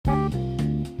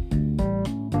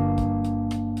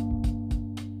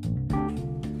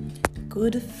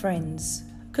Good friends,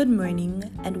 good morning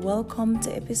and welcome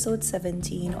to episode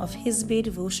 17 of His Bay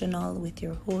Devotional with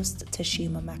your host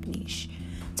Tashima McNeish.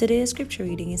 Today's scripture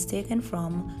reading is taken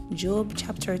from Job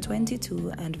chapter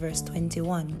 22 and verse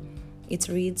 21. It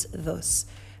reads thus: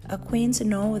 Acquaint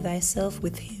now thyself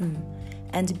with him,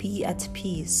 and be at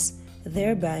peace,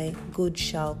 thereby good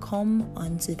shall come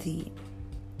unto thee.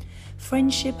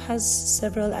 Friendship has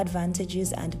several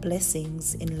advantages and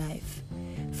blessings in life.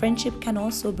 Friendship can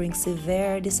also bring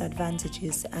severe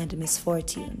disadvantages and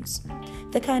misfortunes.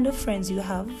 The kind of friends you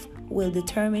have will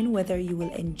determine whether you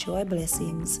will enjoy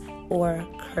blessings or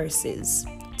curses.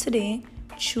 Today,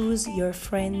 choose your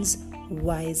friends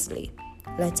wisely.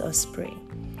 Let us pray.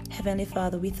 Heavenly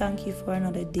Father, we thank you for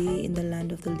another day in the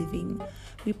land of the living.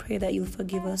 We pray that you'll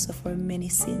forgive us of our many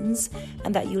sins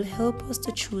and that you'll help us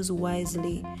to choose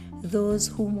wisely those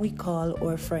whom we call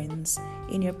our friends.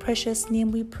 In your precious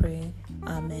name we pray.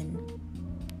 Amen.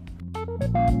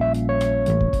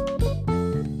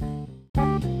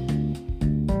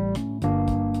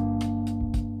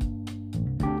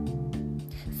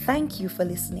 Thank you for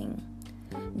listening.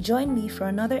 Join me for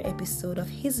another episode of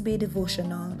His Bay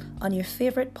Devotional on your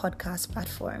favorite podcast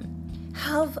platform.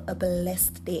 Have a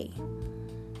blessed day.